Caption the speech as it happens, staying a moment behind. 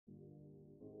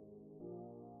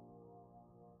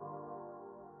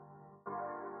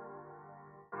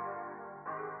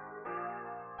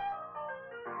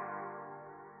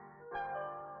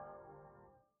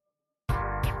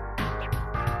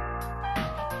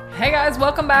Hey guys,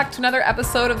 welcome back to another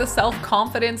episode of the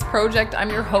Self-Confidence Project. I'm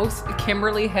your host,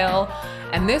 Kimberly Hill,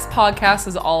 and this podcast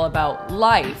is all about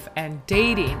life and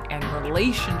dating and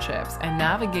relationships and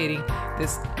navigating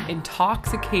this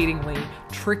intoxicatingly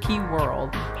tricky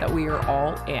world that we are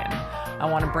all in. I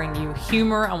want to bring you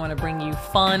humor, I want to bring you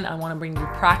fun, I want to bring you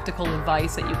practical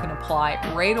advice that you can apply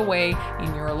right away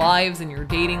in your lives, in your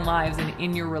dating lives, and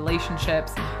in your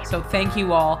relationships. So thank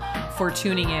you all for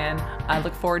tuning in. I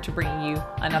look forward to bringing you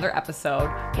another episode.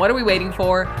 What are we waiting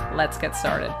for? Let's get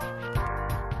started.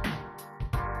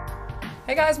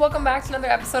 Hey guys, welcome back to another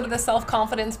episode of the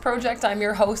Self-Confidence Project. I'm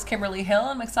your host, Kimberly Hill.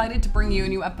 I'm excited to bring you a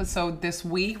new episode this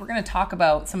week. We're going to talk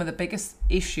about some of the biggest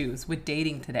issues with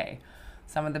dating today.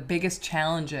 Some of the biggest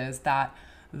challenges that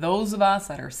those of us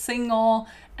that are single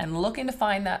and looking to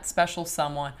find that special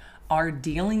someone are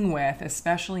dealing with,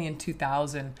 especially in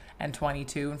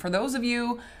 2022. And for those of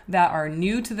you that are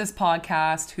new to this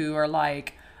podcast who are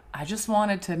like, I just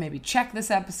wanted to maybe check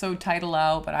this episode title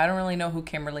out, but I don't really know who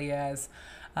Kimberly is.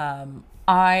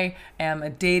 I am a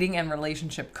dating and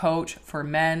relationship coach for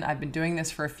men. I've been doing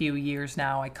this for a few years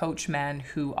now. I coach men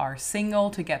who are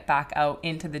single to get back out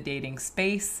into the dating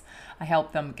space. I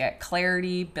help them get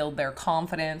clarity, build their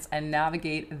confidence, and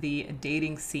navigate the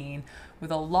dating scene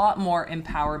with a lot more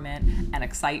empowerment and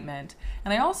excitement.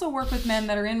 And I also work with men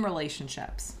that are in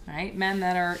relationships, right? Men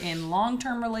that are in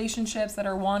long-term relationships that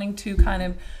are wanting to kind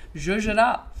of zhuzh it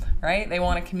up, right? They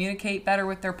want to communicate better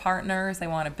with their partners. They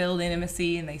want to build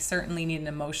intimacy, and they certainly need an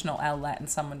emotional outlet and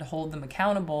someone to hold them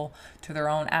accountable to their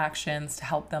own actions, to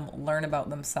help them learn about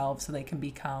themselves so they can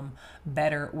become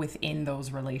better within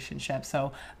those relationships.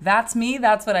 So that's me.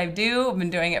 That's what I do. I've been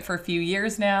doing it for a few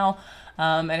years now.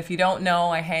 And if you don't know,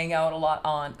 I hang out a lot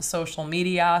on social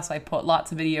media. So I put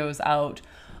lots of videos out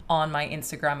on my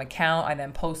Instagram account. I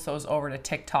then post those over to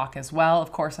TikTok as well.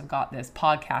 Of course, I've got this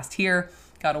podcast here,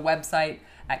 got a website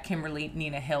at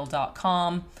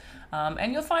KimberlyNinaHill.com.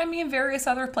 And you'll find me in various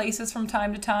other places from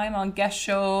time to time on guest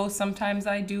shows. Sometimes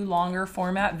I do longer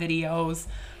format videos.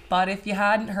 But if you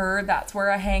hadn't heard, that's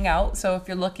where I hang out. So if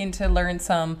you're looking to learn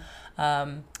some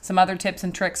other tips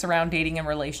and tricks around dating and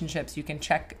relationships, you can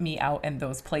check me out in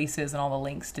those places, and all the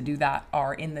links to do that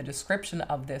are in the description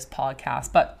of this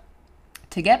podcast. But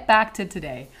to get back to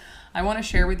today, I want to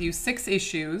share with you 6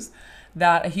 issues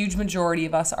that a huge majority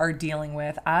of us are dealing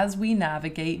with as we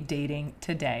navigate dating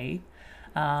today.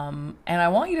 And I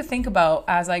want you to think about,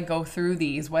 as I go through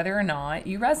these, whether or not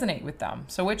you resonate with them.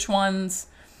 So which ones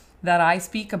that I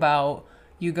speak about,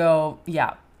 you go,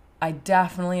 yeah, I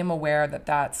definitely am aware that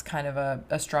that's kind of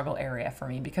a struggle area for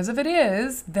me. Because if it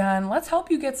is, then let's help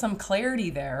you get some clarity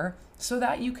there so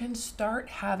that you can start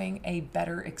having a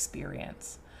better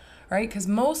experience, right? Because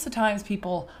most of the times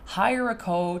people hire a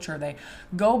coach, or they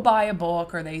go buy a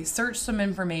book, or they search some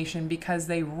information because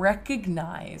they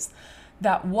recognize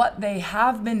that what they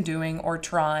have been doing or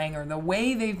trying, or the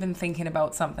way they've been thinking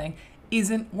about something,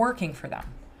 isn't working for them,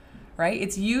 right?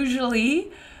 It's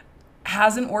usually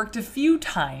hasn't worked a few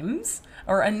times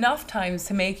or enough times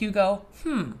to make you go,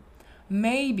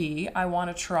 maybe I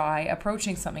want to try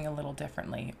approaching something a little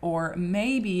differently, or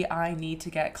maybe I need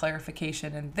to get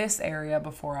clarification in this area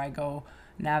before I go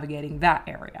navigating that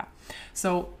area.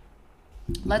 So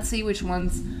let's see which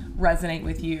ones resonate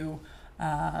with you,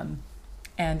 and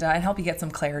help you get some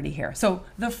clarity here. So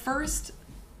the first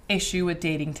issue with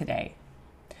dating today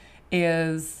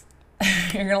is,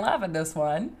 you're going to laugh at this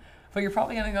one, but you're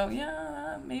probably going to go,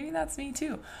 yeah, maybe that's me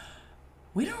too.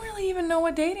 We don't really even know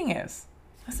what dating is.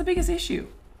 That's the biggest issue.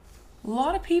 A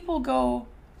lot of people go,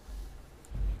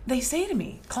 they say to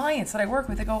me, clients that I work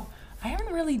with, they go, I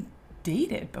haven't really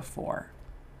dated before.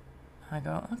 I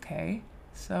go, okay,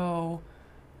 so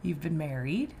you've been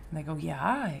married? And they go,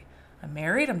 yeah, I'm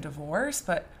married, I'm divorced,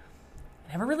 but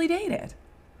I never really dated.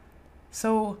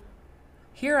 So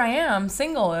here I am,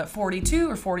 single at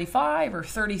 42 or 45 or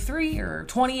 33 or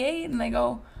 28, and they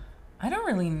go, I don't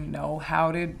really know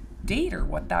how to date or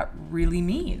what that really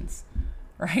means,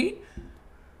 right?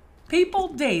 People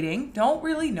dating don't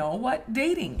really know what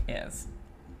dating is.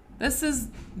 This is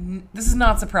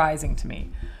not surprising to me,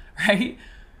 right?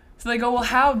 So they go, well,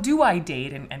 how do I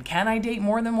date? And can I date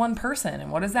more than one person?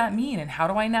 And what does that mean? And how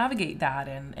do I navigate that?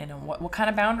 And what kind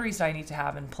of boundaries do I need to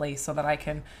have in place so that I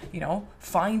can,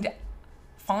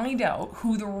 find out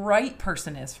who the right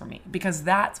person is for me? Because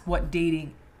that's what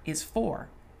dating is for,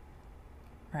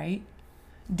 right?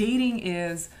 Dating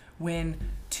is when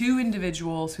two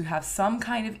individuals who have some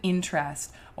kind of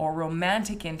interest or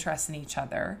romantic interest in each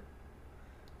other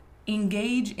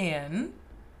engage in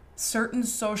certain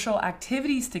social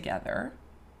activities together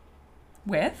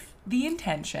with the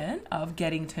intention of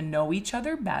getting to know each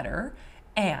other better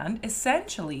and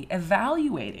essentially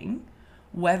evaluating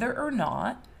whether or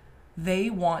not they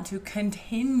want to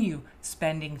continue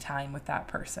spending time with that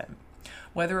person,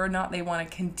 whether or not they want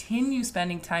to continue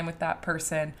spending time with that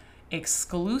person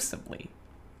exclusively,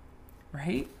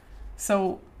 right?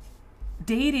 So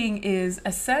dating is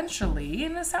essentially,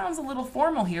 and it sounds a little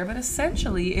formal here, but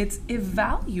essentially it's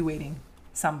evaluating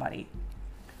somebody,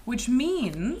 which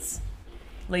means,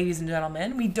 ladies and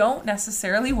gentlemen, we don't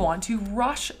necessarily want to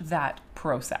rush that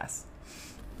process.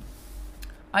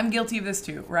 I'm guilty of this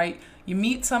too, right? You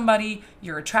meet somebody,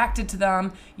 you're attracted to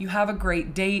them, you have a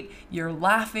great date, you're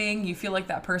laughing, you feel like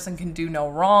that person can do no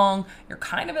wrong, you're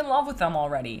kind of in love with them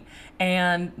already.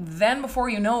 And then before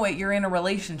you know it, you're in a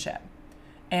relationship.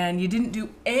 And you didn't do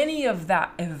any of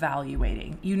that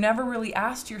evaluating. You never really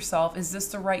asked yourself, is this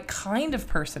the right kind of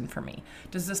person for me?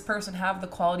 Does this person have the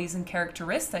qualities and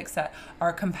characteristics that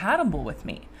are compatible with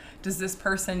me? Does this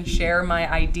person share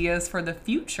my ideas for the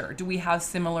future? Do we have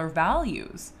similar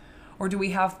values? Or do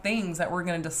we have things that we're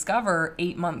going to discover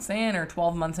 8 months in or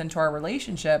 12 months into our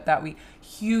relationship that we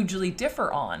hugely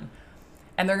differ on?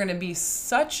 And they're going to be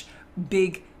such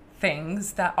big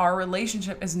things that our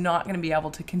relationship is not going to be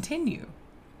able to continue.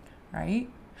 Right?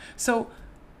 So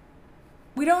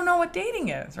we don't know what dating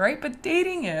is, right? But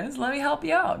dating is, let me help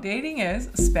you out. Dating is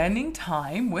spending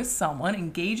time with someone,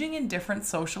 engaging in different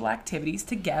social activities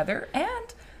together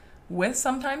and with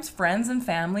sometimes friends and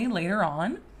family later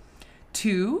on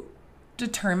to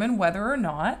determine whether or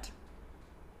not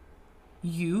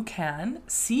you can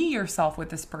see yourself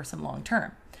with this person long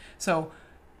term. So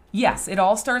yes, it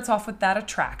all starts off with that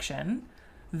attraction.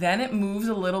 Then it moves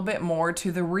a little bit more to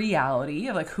the reality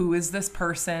of like, who is this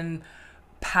person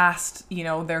past,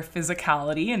 their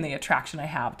physicality and the attraction I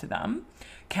have to them?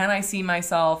 Can I see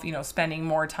myself, spending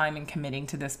more time and committing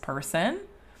to this person?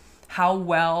 How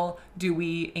well do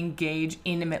we engage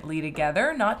intimately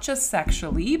together? Not just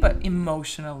sexually, but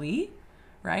emotionally,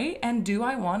 right? And do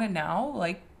I want to now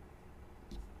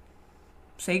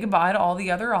say goodbye to all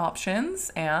the other options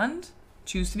and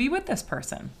choose to be with this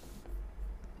person?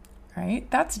 Right?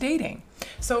 That's dating.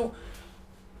 So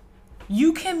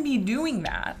you can be doing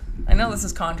that. I know this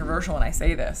is controversial when I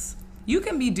say this. You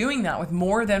can be doing that with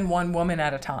more than one woman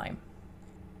at a time.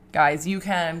 Guys, you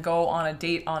can go on a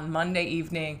date on Monday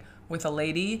evening with a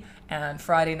lady and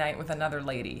Friday night with another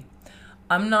lady.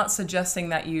 I'm not suggesting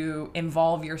that you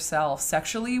involve yourself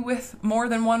sexually with more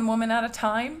than one woman at a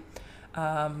time.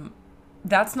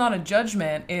 That's not a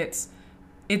judgment. It's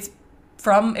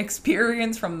from the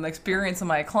experience of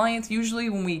my clients. Usually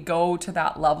when we go to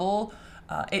that level,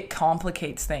 it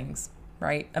complicates things,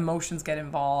 right? Emotions get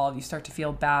involved. You start to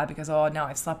feel bad because, now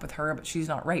I've slept with her, but she's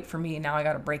not right for me. Now I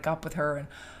got to break up with her. And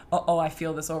I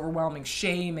feel this overwhelming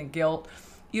shame and guilt.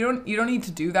 You don't need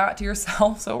to do that to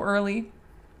yourself so early.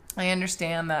 I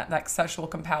understand that sexual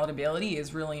compatibility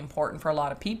is really important for a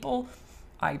lot of people.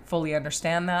 I fully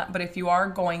understand that. But if you are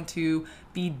going to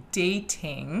be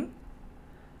dating,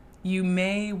 you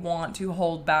may want to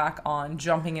hold back on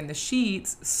jumping in the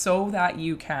sheets so that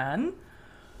you can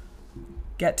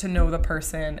get to know the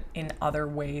person in other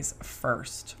ways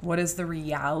first. What is the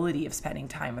reality of spending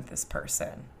time with this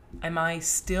person? Am I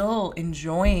still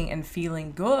enjoying and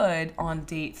feeling good on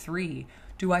date 3?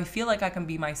 Do I feel like I can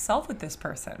be myself with this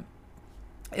person?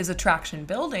 Is attraction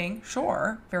building?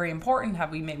 Sure, very important.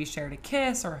 Have we maybe shared a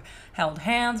kiss or held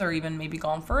hands or even maybe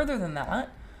gone further than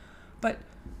that? But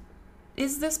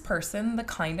is this person the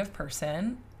kind of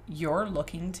person you're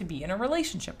looking to be in a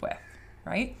relationship with,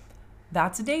 right?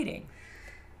 That's dating.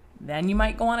 Then you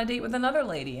might go on a date with another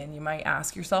lady and you might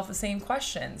ask yourself the same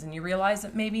questions and you realize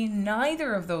that maybe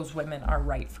neither of those women are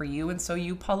right for you. And so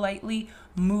you politely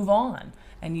move on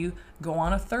and you go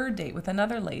on a third date with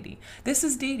another lady. This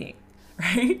is dating,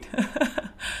 right?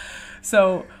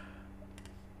 So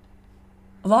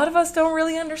a lot of us don't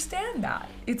really understand that.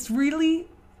 It's really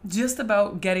just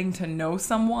about getting to know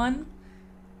someone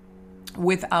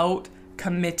without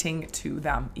committing to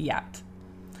them yet.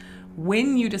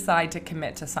 When you decide to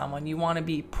commit to someone, you want to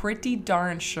be pretty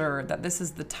darn sure that this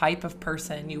is the type of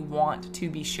person you want to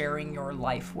be sharing your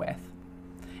life with.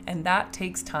 And that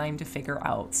takes time to figure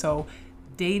out. So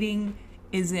dating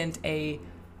isn't a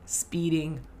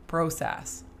speeding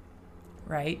process,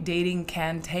 right? Dating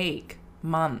can take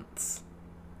months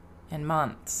and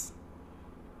months.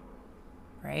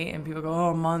 Right? And people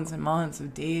go, months and months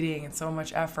of dating and so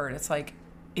much effort. It's like,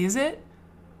 is it?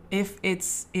 If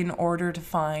it's in order to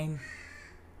find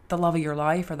the love of your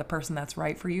life or the person that's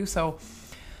right for you. So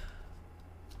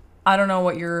I don't know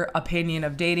what your opinion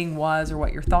of dating was or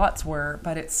what your thoughts were,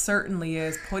 but it certainly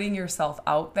is putting yourself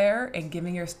out there and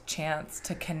giving your chance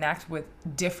to connect with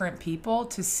different people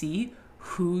to see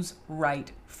who's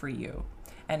right for you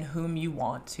and whom you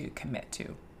want to commit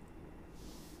to.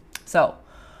 So,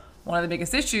 one of the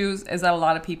biggest issues is that a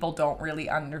lot of people don't really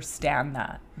understand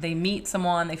that. They meet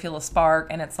someone, they feel a spark,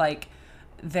 and it's like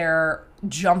they're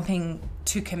jumping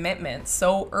to commitment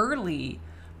so early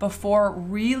before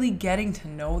really getting to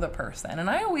know the person. And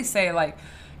I always say, like,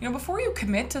 before you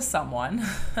commit to someone,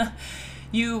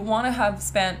 you want to have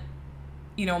spent,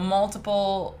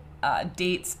 multiple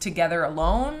dates together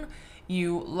alone.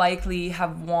 You likely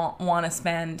want to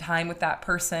spend time with that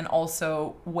person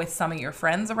also with some of your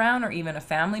friends around, or even a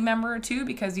family member or two,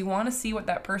 because you want to see what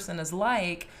that person is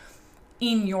like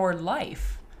in your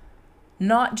life.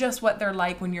 Not just what they're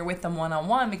like when you're with them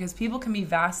one-on-one, because people can be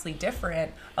vastly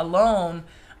different alone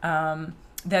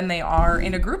than they are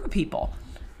in a group of people.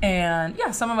 And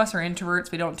yeah, some of us are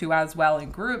introverts. We don't do as well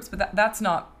in groups, but that's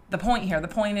not the point here. The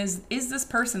point is this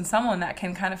person someone that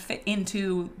can kind of fit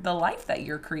into the life that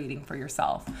you're creating for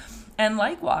yourself? And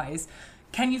likewise,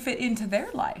 can you fit into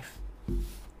their life?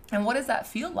 And what does that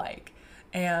feel like?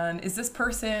 And is this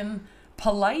person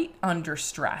polite under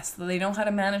stress? Do they know how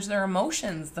to manage their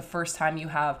emotions the first time you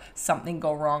have something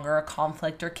go wrong, or a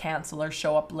conflict, or cancel, or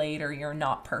show up late, or you're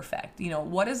not perfect?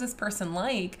 What is this person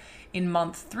like in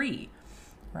month 3,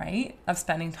 right, of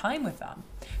spending time with them?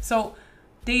 So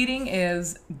dating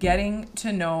is getting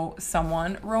to know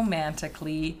someone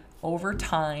romantically over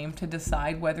time to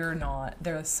decide whether or not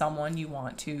there's someone you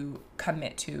want to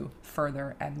commit to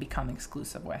further and become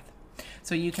exclusive with.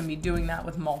 So you can be doing that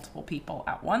with multiple people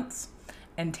at once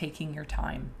and taking your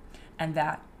time. And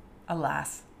that,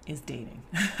 alas, is dating.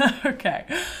 Okay.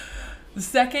 The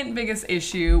second biggest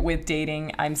issue with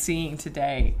dating I'm seeing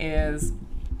today is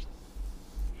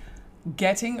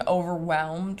getting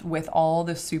overwhelmed with all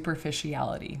the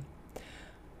superficiality.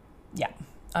 Yeah,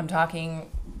 I'm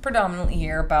talking predominantly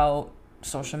here about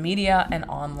social media and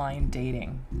online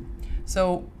dating.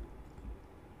 So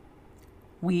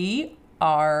we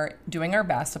are doing our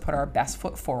best to put our best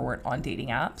foot forward on dating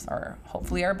apps, or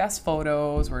hopefully our best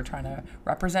photos. We're trying to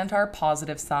represent our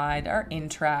positive side, our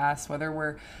interests, whether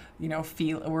we're,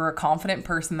 we're a confident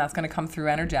person that's going to come through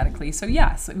energetically. So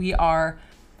yes, we are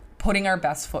putting our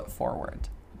best foot forward.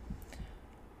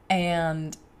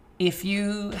 And if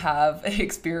you have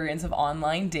experience of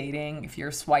online dating, if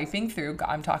you're swiping through,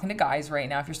 I'm talking to guys right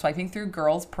now, if you're swiping through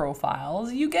girls'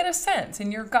 profiles, you get a sense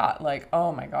in your gut, like,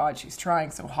 oh my God, she's trying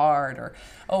so hard, or,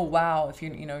 oh wow, if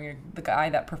you're the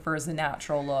guy that prefers the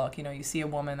natural look, you see a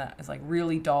woman that is like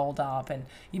really dolled up, and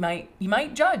you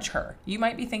might judge her. You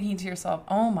might be thinking to yourself,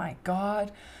 oh my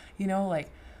God, like,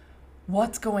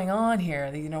 what's going on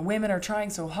here? Women are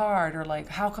trying so hard, or like,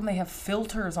 how come they have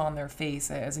filters on their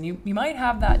faces? And you might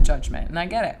have that judgment, and I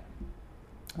get it.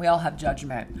 We all have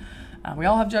judgment. We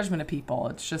all have judgment of people.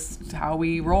 It's just how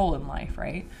we roll in life,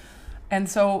 right? And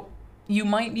so you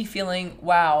might be feeling,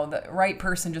 wow, the right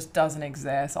person just doesn't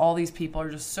exist. All these people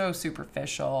are just so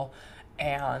superficial,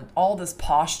 and all this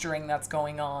posturing that's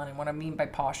going on. And what I mean by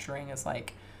posturing is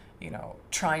like,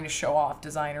 trying to show off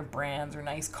designer brands, or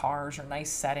nice cars, or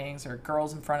nice settings, or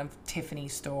girls in front of Tiffany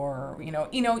store,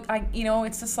 or,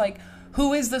 it's just like,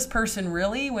 who is this person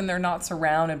really when they're not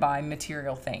surrounded by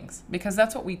material things? Because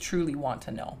that's what we truly want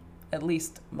to know, at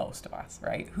least most of us,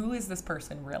 right? Who is this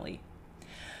person really?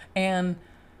 And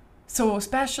so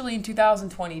especially in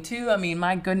 2022, I mean,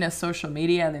 my goodness, social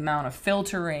media, the amount of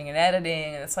filtering and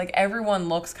editing, and it's like everyone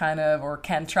looks kind of, or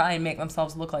can try and make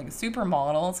themselves look like a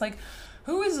supermodel. It's like,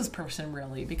 who is this person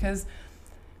really? Because,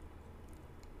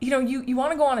 you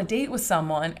want to go on a date with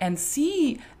someone and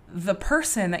see the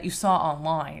person that you saw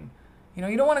online.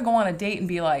 You don't want to go on a date and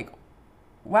be like,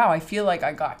 wow, I feel like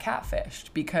I got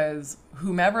catfished, because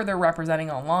whomever they're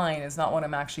representing online is not what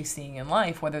I'm actually seeing in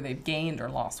life, whether they've gained or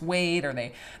lost weight, or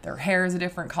their hair is a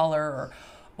different color,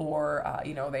 or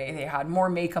they had more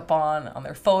makeup on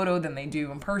their photo than they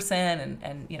do in person,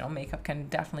 and makeup can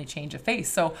definitely change a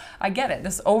face. So I get it,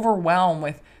 this overwhelm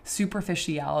with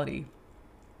superficiality.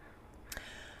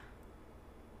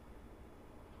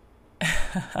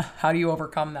 How do you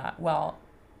overcome that? Well,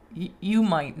 you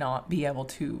might not be able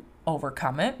to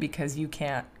overcome it because you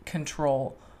can't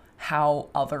control how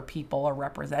other people are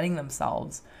representing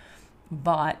themselves,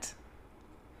 but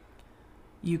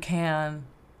you can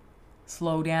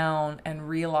slow down and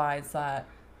realize that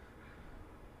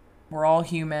we're all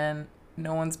human.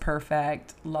 No one's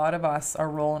perfect. A lot of us are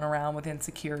rolling around with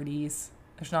insecurities.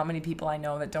 There's not many people I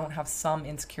know that don't have some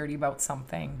insecurity about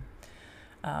something.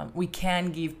 We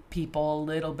can give people a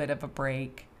little bit of a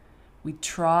break. We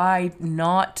try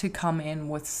not to come in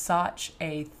with such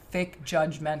a thick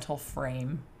judgmental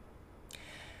frame.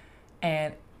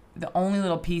 And the only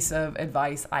little piece of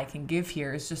advice I can give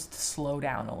here is just to slow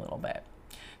down a little bit.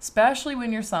 Especially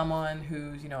when you're someone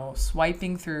who's,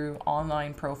 swiping through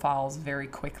online profiles very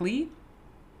quickly,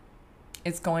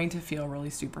 it's going to feel really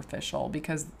superficial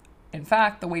because, in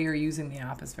fact, the way you're using the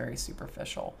app is very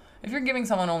superficial. If you're giving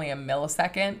someone only a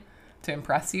millisecond to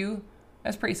impress you,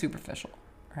 that's pretty superficial,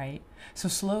 right? So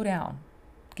slow down.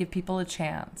 Give people a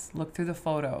chance. Look through the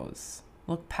photos.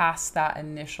 Look past that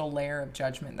initial layer of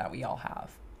judgment that we all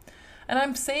have. And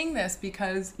I'm saying this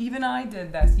because even I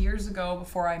did this years ago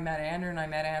before I met Andrew, and I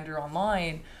met Andrew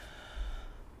online.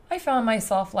 I found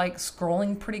myself like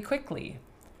scrolling pretty quickly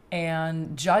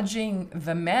and judging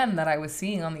the men that I was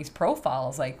seeing on these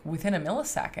profiles like within a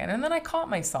millisecond. And then I caught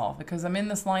myself because I'm in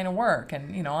this line of work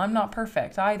and, I'm not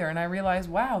perfect either. And I realized,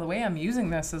 wow, the way I'm using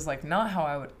this is like not how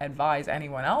I would advise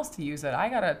anyone else to use it. I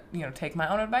gotta, take my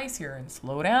own advice here and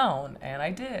slow down. And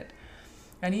I did.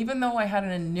 And even though I had an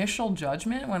initial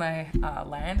judgment when I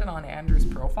landed on Andrew's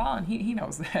profile, and he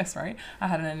knows this, right? I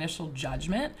had an initial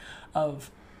judgment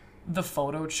of the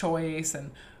photo choice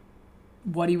and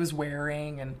what he was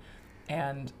wearing.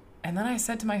 And then I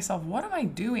said to myself, what am I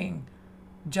doing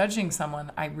judging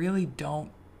someone I really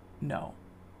don't know?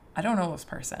 I don't know this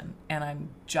person, and I'm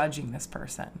judging this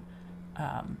person.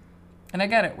 And I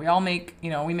get it. We all make,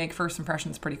 we make first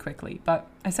impressions pretty quickly. But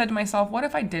I said to myself, what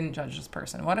if I didn't judge this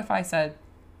person? What if I said,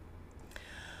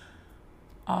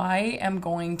 I am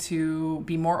going to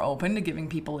be more open to giving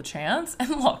people a chance.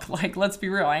 And look, like, let's be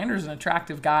real. Andrew's an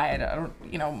attractive guy.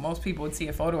 I don't, most people would see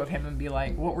a photo of him and be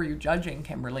like, what were you judging,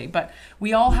 Kimberly? But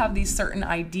we all have these certain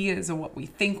ideas of what we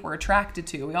think we're attracted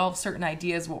to. We all have certain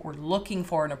ideas what we're looking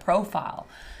for in a profile.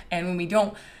 And when we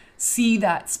don't see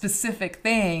that specific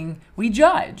thing, we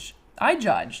judge. I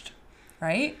judged,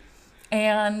 right?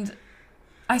 And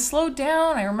I slowed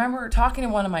down. I remember talking to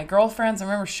one of my girlfriends. I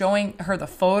remember showing her the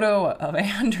photo of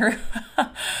Andrew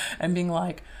and being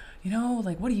like,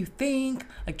 what do you think?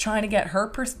 Like trying to get her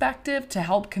perspective to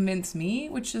help convince me,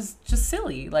 which is just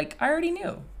silly. Like I already knew.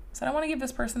 I said, I want to give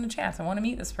this person a chance. I want to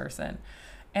meet this person.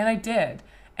 And I did.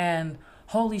 And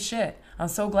holy shit, I'm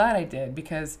so glad I did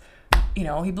because,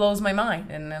 he blows my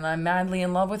mind and I'm madly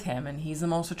in love with him. And he's the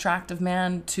most attractive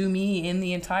man to me in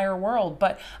the entire world.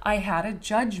 But I had a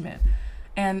judgment.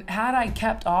 And had I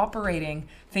kept operating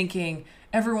thinking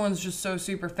everyone's just so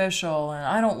superficial and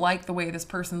I don't like the way this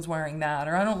person's wearing that,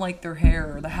 or I don't like their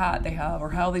hair or the hat they have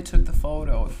or how they took the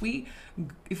photo, if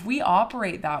we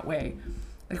operate that way,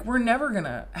 like we're never going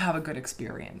to have a good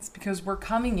experience because we're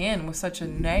coming in with such a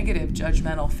negative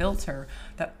judgmental filter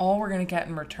that all we're going to get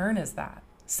in return is that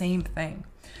same thing.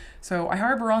 So I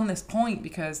harbor on this point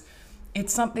because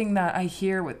it's something that I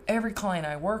hear with every client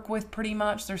I work with pretty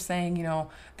much. They're saying,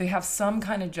 they have some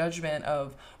kind of judgment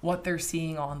of what they're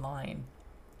seeing online.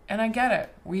 And I get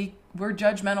it. We're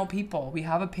judgmental people. We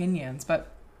have opinions,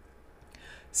 but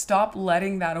stop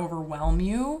letting that overwhelm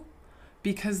you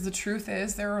because the truth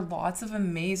is there are lots of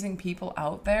amazing people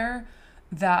out there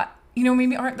that,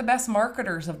 maybe aren't the best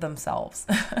marketers of themselves.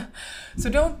 So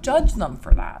don't judge them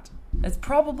for that. It's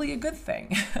probably a good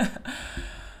thing.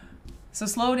 So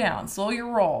slow down, slow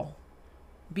your roll.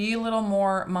 Be a little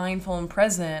more mindful and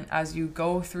present as you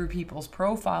go through people's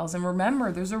profiles. And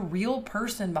remember, there's a real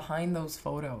person behind those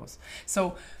photos.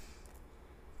 So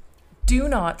do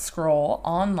not scroll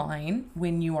online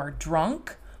when you are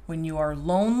drunk, when you are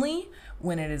lonely,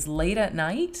 when it is late at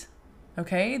night.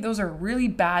 Okay, those are really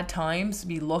bad times to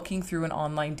be looking through an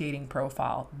online dating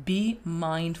profile. Be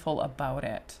mindful about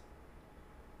it.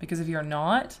 Because if you're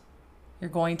not, you're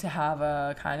going to have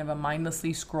a kind of a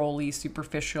mindlessly scrolly,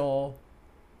 superficial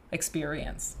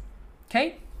experience.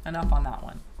 Okay, enough on that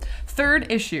one.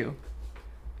 Third issue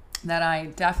that I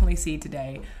definitely see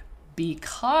today,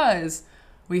 because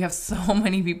we have so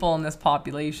many people in this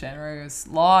population, right? There's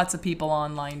lots of people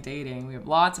online dating. We have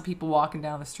lots of people walking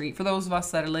down the street. For those of us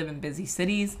that live in busy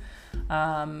cities,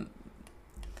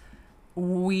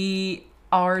 we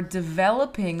are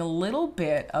developing a little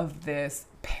bit of this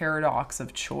paradox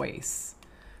of choice,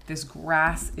 this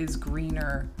grass is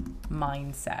greener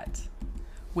mindset,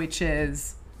 which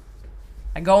is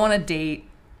I go on a date,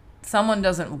 someone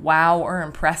doesn't wow or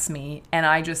impress me, and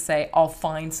I just say, I'll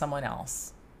find someone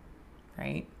else,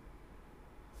 right?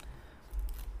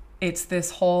 It's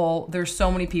this whole, there's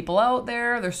so many people out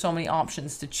there, there's so many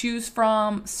options to choose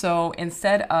from. So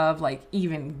instead of like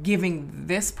even giving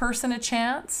this person a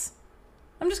chance,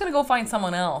 I'm just going to go find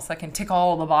someone else that can tick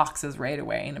all the boxes right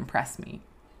away and impress me.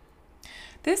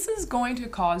 This is going to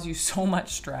cause you so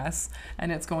much stress,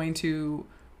 and it's going to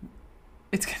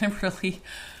really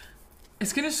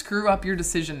it's going to screw up your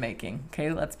decision making.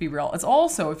 Okay, let's be real. It's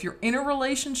also, if you're in a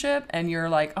relationship and you're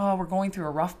like, oh, we're going through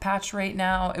a rough patch right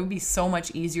now, it would be so much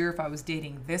easier if I was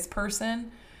dating this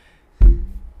person.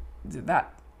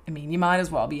 You might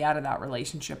as well be out of that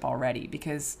relationship already,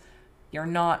 because you're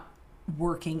not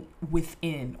working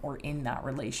within or in that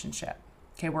relationship.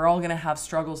 Okay, we're all going to have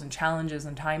struggles and challenges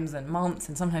and times and months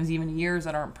and sometimes even years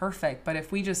that aren't perfect. But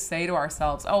if we just say to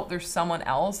ourselves, oh, there's someone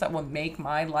else that will make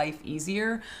my life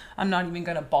easier, I'm not even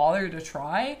going to bother to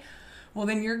try, well,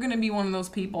 then you're going to be one of those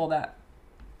people that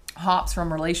hops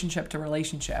from relationship to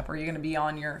relationship, or you're going to be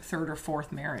on your third or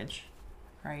fourth marriage,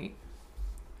 right?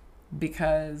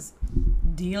 Because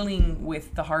dealing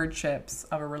with the hardships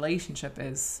of a relationship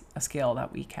is a skill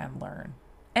that we can learn.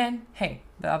 And hey,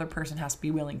 the other person has to be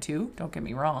willing to, don't get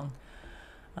me wrong.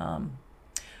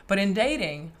 But in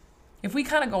dating, if we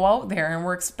kind of go out there and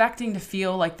we're expecting to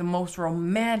feel like the most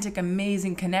romantic,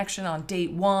 amazing connection on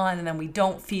date one, and then we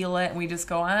don't feel it, and we just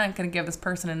go, I'm going to give this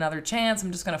person another chance,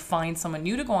 I'm just going to find someone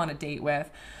new to go on a date with,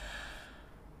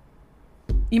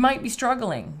 you might be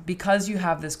struggling because you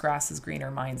have this grass is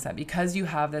greener mindset, because you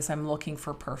have this I'm looking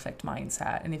for perfect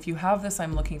mindset. And if you have this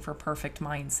I'm looking for perfect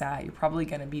mindset, you're probably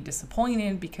going to be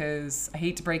disappointed, because I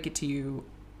hate to break it to you,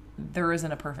 there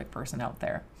isn't a perfect person out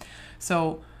there.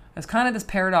 So there's kind of this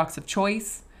paradox of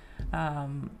choice.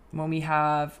 When we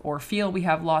have or feel we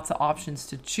have lots of options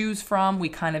to choose from, we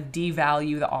kind of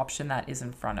devalue the option that is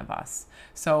in front of us.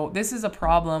 So this is a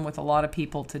problem with a lot of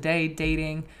people today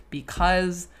dating,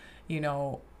 because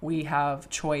we have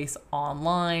choice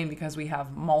online, because we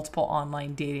have multiple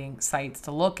online dating sites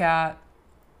to look at.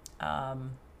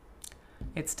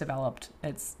 It's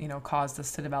caused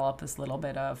us to develop this little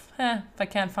bit of, if I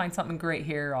can't find something great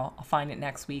here, I'll find it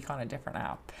next week on a different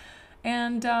app.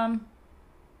 And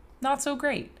not so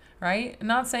great, right? I'm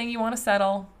not saying you want to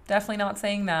settle, definitely not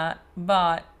saying that.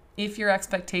 But if your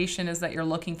expectation is that you're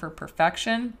looking for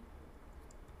perfection,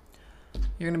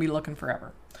 you're going to be looking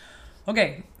forever.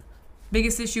 Okay.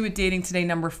 Biggest issue with dating today,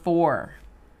 number 4.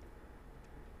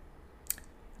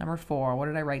 Number 4. What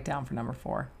did I write down for number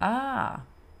 4? I've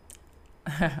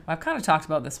kind of talked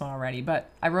about this one already, but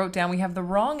I wrote down we have the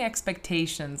wrong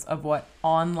expectations of what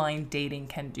online dating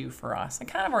can do for us. I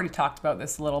kind of already talked about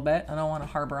this a little bit. I don't want to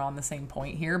harbor on the same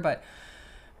point here, but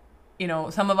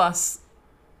some of us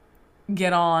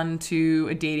get on to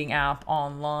a dating app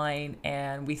online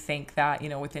and we think that,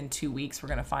 within 2 weeks we're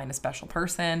going to find a special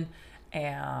person.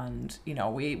 And,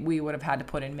 we would have had to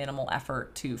put in minimal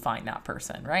effort to find that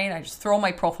person, right? I just throw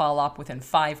my profile up within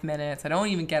 5 minutes. I don't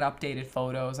even get updated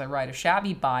photos. I write a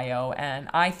shabby bio. And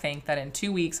I think that in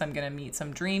 2 weeks, I'm going to meet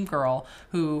some dream girl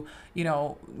who,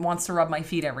 wants to rub my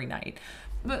feet every night.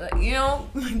 But,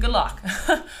 good luck,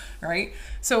 right?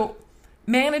 So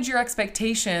manage your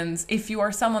expectations if you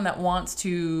are someone that wants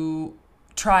to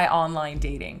try online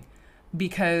dating.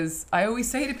 Because I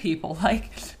always say to people,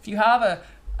 if you have a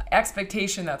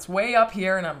expectation that's way up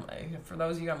here, and for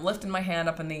those of you, I'm lifting my hand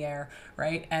up in the air,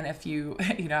 right? And if you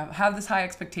have this high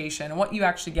expectation, and what you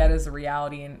actually get is the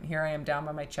reality, and here I am down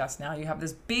by my chest now, you have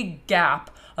this big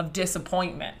gap of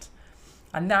disappointment.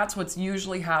 And that's what's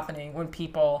usually happening when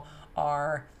people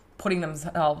are putting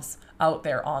themselves out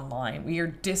there online. We are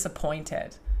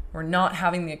disappointed. We're not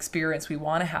having the experience we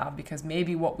want to have, because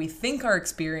maybe what we think our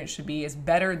experience should be is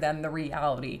better than the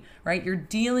reality, right? You're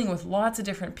dealing with lots of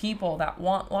different people that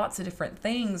want lots of different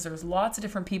things. There's lots of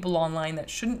different people online that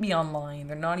shouldn't be online.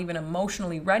 They're not even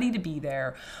emotionally ready to be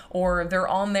there, or they're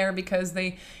on there because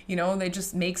they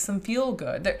just makes them feel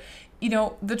good.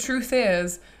 The truth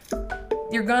is,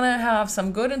 you're going to have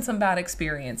some good and some bad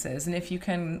experiences. And if you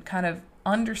can kind of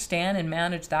understand and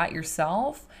manage that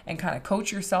yourself, and kind of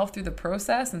coach yourself through the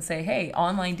process and say, hey,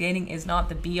 online dating is not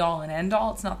the be all and end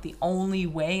all. It's not the only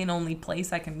way and only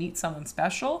place I can meet someone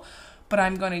special, but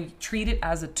I'm going to treat it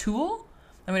as a tool.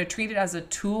 I'm going to treat it as a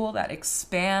tool that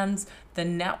expands the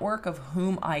network of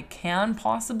whom I can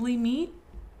possibly meet.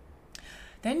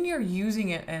 Then you're using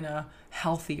it in a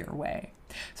healthier way.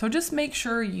 So just make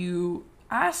sure you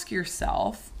ask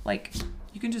yourself,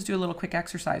 you can just do a little quick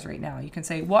exercise right now. You can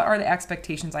say, what are the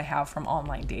expectations I have from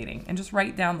online dating? And just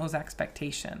write down those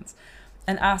expectations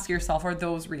and ask yourself, are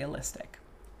those realistic?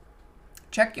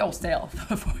 Check yourself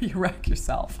before you wreck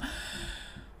yourself.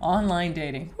 Online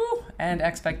dating, and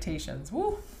expectations,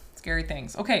 scary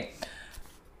things. Okay,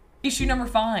 issue number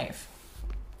 5.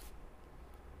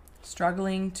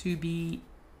 Struggling to be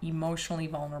emotionally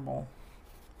vulnerable.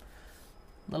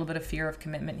 A little bit of fear of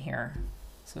commitment here.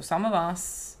 So some of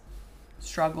us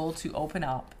struggle to open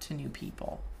up to new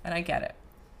people, and I get it.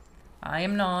 I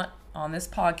am not on this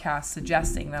podcast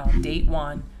suggesting that on date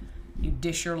 1 you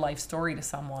dish your life story to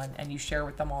someone and you share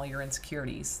with them all your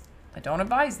insecurities. I don't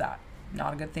advise that.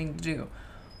 Not a good thing to do.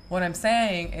 What I'm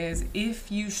saying is,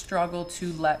 if you struggle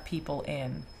to let people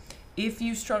in, if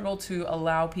you struggle to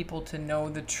allow people to know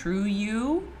the true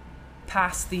you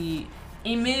past the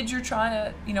image you're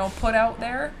trying to, put out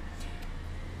there,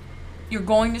 you're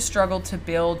going to struggle to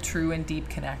build true and deep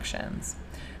connections.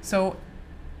 So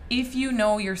if you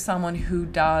know you're someone who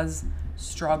does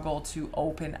struggle to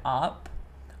open up,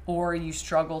 or you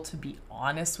struggle to be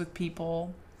honest with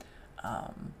people,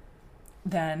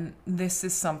 then this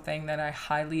is something that I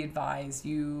highly advise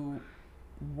you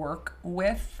work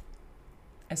with,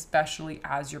 especially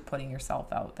as you're putting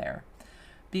yourself out there.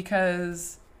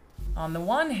 Because on the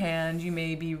one hand, you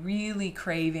may be really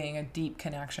craving a deep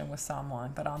connection with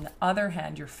someone, but on the other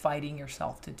hand, you're fighting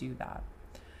yourself to do that.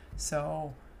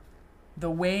 So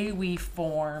the way we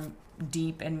form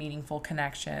deep and meaningful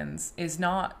connections is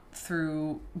not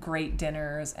through great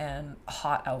dinners and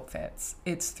hot outfits.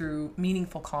 It's through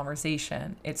meaningful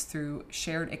conversation. It's through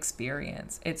shared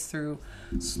experience. It's through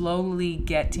slowly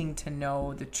getting to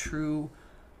know the true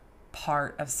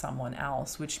part of someone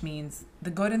else, which means the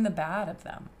good and the bad of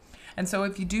them. And so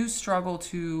if you do struggle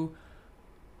to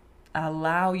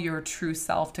allow your true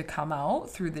self to come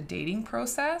out through the dating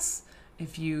process,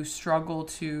 if you struggle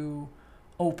to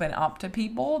open up to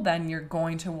people, then you're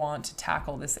going to want to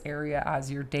tackle this area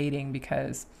as you're dating,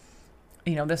 because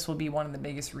this will be one of the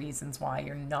biggest reasons why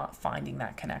you're not finding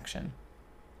that connection.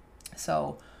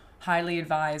 So highly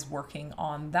advise working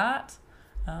on that,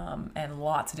 and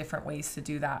lots of different ways to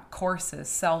do that. Courses,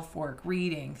 self-work,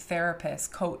 reading,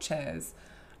 therapists, coaches,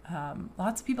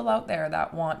 lots of people out there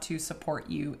that want to support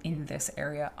you in this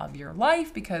area of your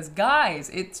life, because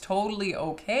guys, it's totally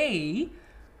okay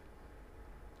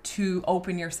to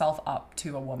open yourself up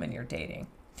to a woman you're dating.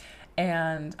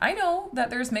 And I know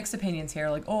that there's mixed opinions here,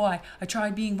 like, oh, I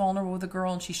tried being vulnerable with a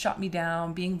girl and she shut me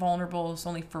down. Being vulnerable is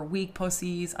only for weak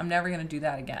pussies. I'm never going to do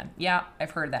that again. Yeah,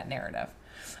 I've heard that narrative,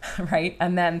 right?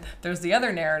 And then there's the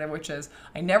other narrative, which is,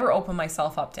 I never open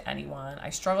myself up to anyone.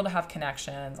 I struggle to have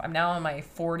connections. I'm now in my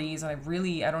 40s and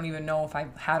I don't even know if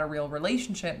I've had a real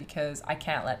relationship because I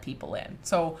can't let people in.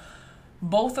 So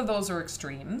both of those are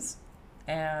extremes,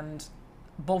 and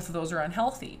both of those are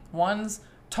unhealthy. One's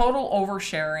total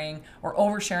oversharing, or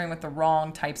oversharing with the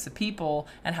wrong types of people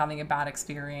and having a bad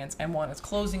experience, and one is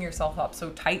closing yourself up so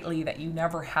tightly that you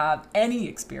never have any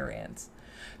experience.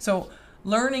 So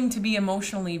learning to be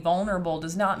emotionally vulnerable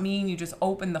does not mean you just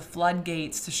open the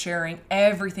floodgates to sharing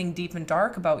everything deep and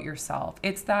dark about yourself.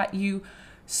 It's that you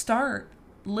start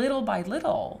little by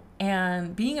little,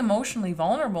 and being emotionally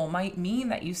vulnerable might mean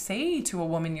that you say to a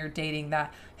woman you're dating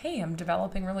that, hey, I'm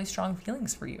developing really strong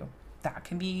feelings for you. That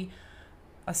can be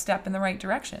a step in the right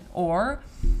direction. Or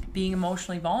being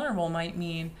emotionally vulnerable might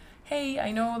mean, hey,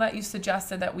 I know that you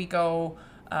suggested that we go,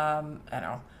 I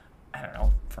don't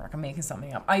know, I'm making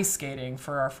something up, ice skating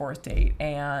for our fourth date.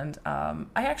 And I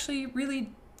actually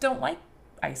really don't like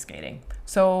ice skating.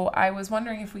 So I was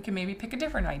wondering if we could maybe pick a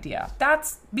different idea.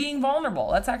 That's being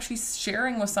vulnerable. That's actually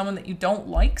sharing with someone that you don't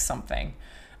like something.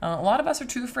 A lot of us are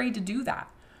too afraid to do that,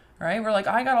 right? We're like,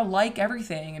 I gotta like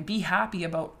everything and be happy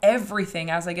about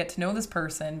everything as I get to know this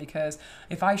person, because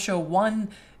if I show one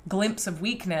glimpse of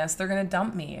weakness, they're gonna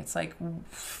dump me. It's like,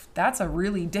 that's a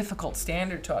really difficult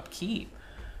standard to upkeep.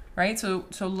 Right? So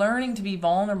learning to be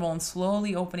vulnerable and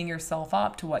slowly opening yourself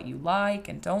up to what you like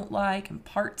and don't like and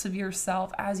parts of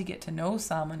yourself as you get to know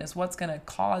someone is what's going to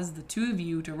cause the two of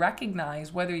you to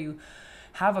recognize whether you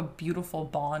have a beautiful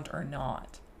bond or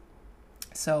not.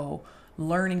 So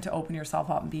learning to open yourself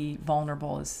up and be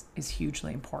vulnerable is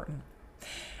hugely important.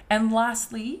 And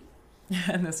lastly,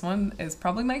 and this one is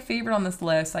probably my favorite on this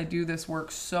list, I do this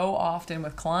work so often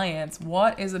with clients.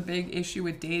 What is a big issue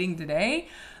with dating today?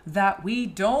 That we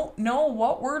don't know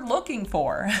what we're looking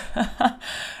for.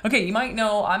 Okay, you might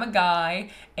know I'm a guy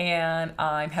and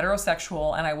I'm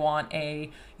heterosexual and I want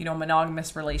a,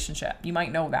 monogamous relationship. You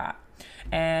might know that.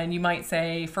 And you might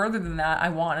say, further than that, I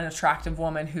want an attractive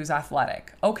woman who's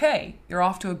athletic. Okay, you're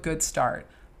off to a good start.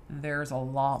 There's a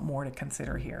lot more to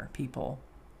consider here, people.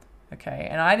 Okay,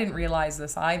 and I didn't realize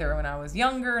this either when I was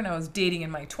younger and I was dating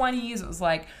in my 20s. It was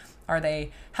like, are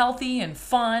they healthy and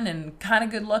fun and kind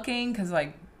of good looking? Because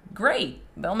great,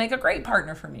 they'll make a great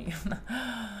partner for me.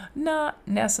 Not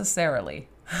necessarily,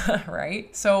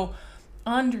 right? So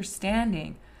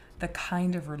understanding the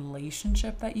kind of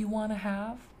relationship that you want to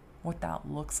have, what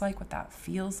that looks like, what that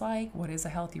feels like, what is a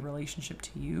healthy relationship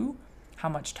to you, how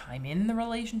much time in the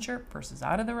relationship versus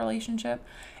out of the relationship,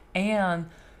 and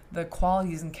the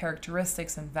qualities and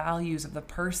characteristics and values of the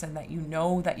person that you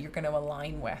know that you're going to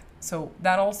align with. So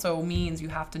that also means you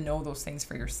have to know those things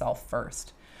for yourself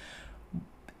first.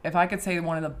 If I could say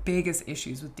one of the biggest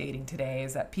issues with dating today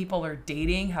is that people are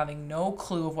dating having no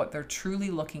clue of what they're truly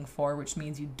looking for, which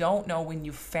means you don't know when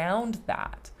you found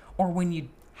that or when you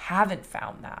haven't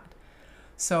found that.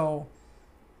 So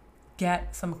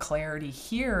get some clarity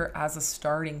here as a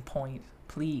starting point,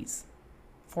 please,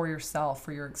 for yourself,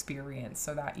 for your experience,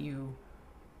 so that you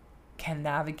can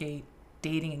navigate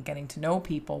dating and getting to know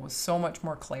people with so much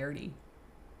more clarity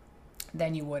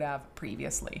than you would have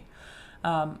previously.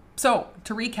 So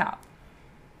to recap,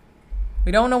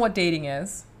 we don't know what dating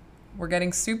is. We're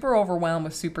getting super overwhelmed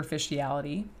with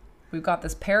superficiality. We've got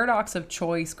this paradox of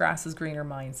choice, grass is greener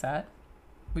mindset.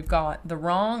 We've got the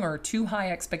wrong or too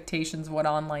high expectations of what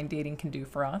online dating can do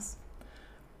for us.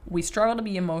 We struggle to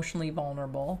be emotionally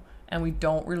vulnerable, and we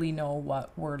don't really know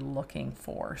what we're looking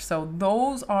for. So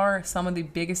those are some of the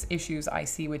biggest issues I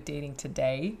see with dating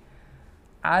today.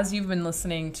 As you've been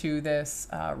listening to this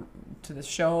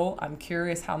show, I'm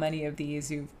curious how many of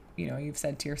these you've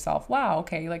said to yourself, wow,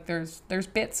 okay, like there's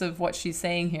bits of what she's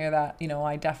saying here that,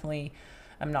 I definitely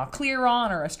am not clear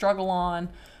on or I struggle on.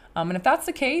 And if that's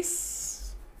the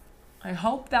case, I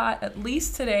hope that at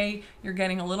least today you're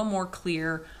getting a little more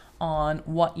clear on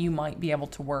what you might be able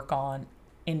to work on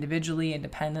individually,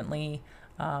 independently,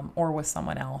 or with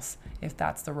someone else, if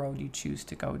that's the road you choose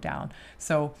to go down.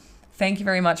 So thank you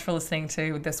very much for listening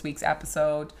to this week's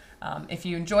episode. If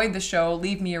you enjoyed the show,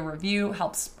 leave me a review,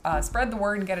 helps spread the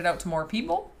word and get it out to more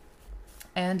people.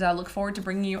 And look forward to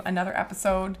bringing you another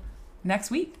episode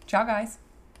next week. Ciao, guys.